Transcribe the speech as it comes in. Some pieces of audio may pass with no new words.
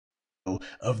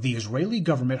of the Israeli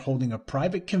government holding a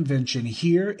private convention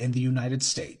here in the United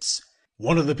States.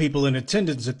 One of the people in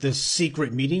attendance at this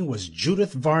secret meeting was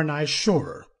Judith Varney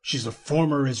Shorer. She's a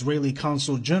former Israeli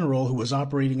consul general who was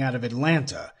operating out of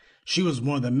Atlanta. She was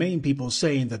one of the main people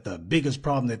saying that the biggest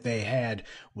problem that they had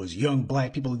was young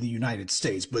black people in the United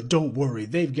States. But don't worry,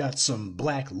 they've got some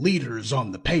black leaders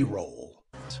on the payroll.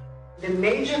 The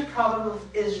major problem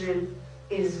of Israel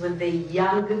is with the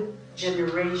young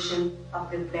generation of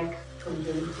the black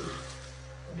community.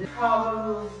 The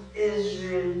problem of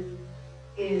Israel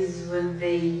is with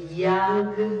the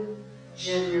young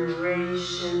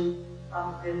generation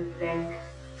of the black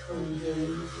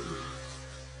community.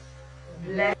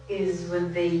 Black is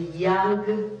with the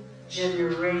young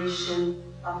generation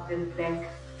of the black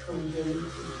community.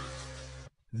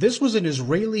 This was an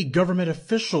Israeli government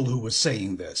official who was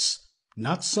saying this,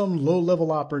 not some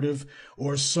low-level operative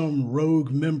or some rogue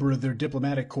member of their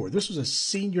diplomatic corps. This was a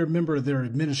senior member of their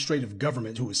administrative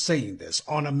government who was saying this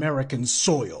on American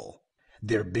soil.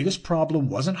 Their biggest problem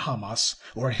wasn't Hamas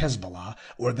or Hezbollah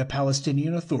or the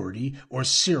Palestinian Authority or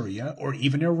Syria or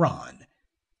even Iran.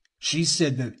 She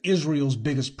said that Israel's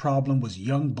biggest problem was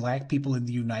young black people in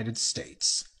the United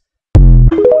States.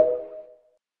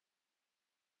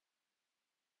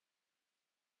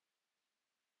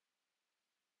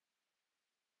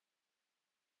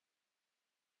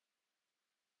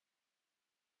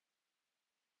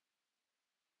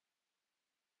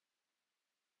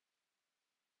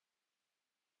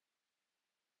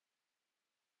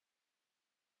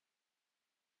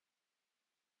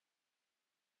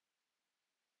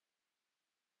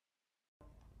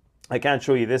 I can't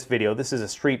show you this video. This is a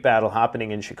street battle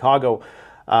happening in Chicago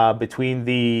between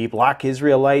the black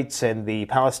Israelites and the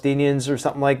Palestinians or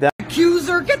something like that.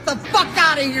 Accuser, get the fuck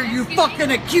out of here, you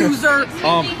fucking accuser!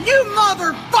 You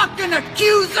motherfucking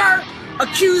accuser!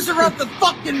 Accuser of the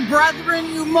fucking brethren,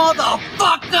 you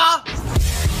motherfucker!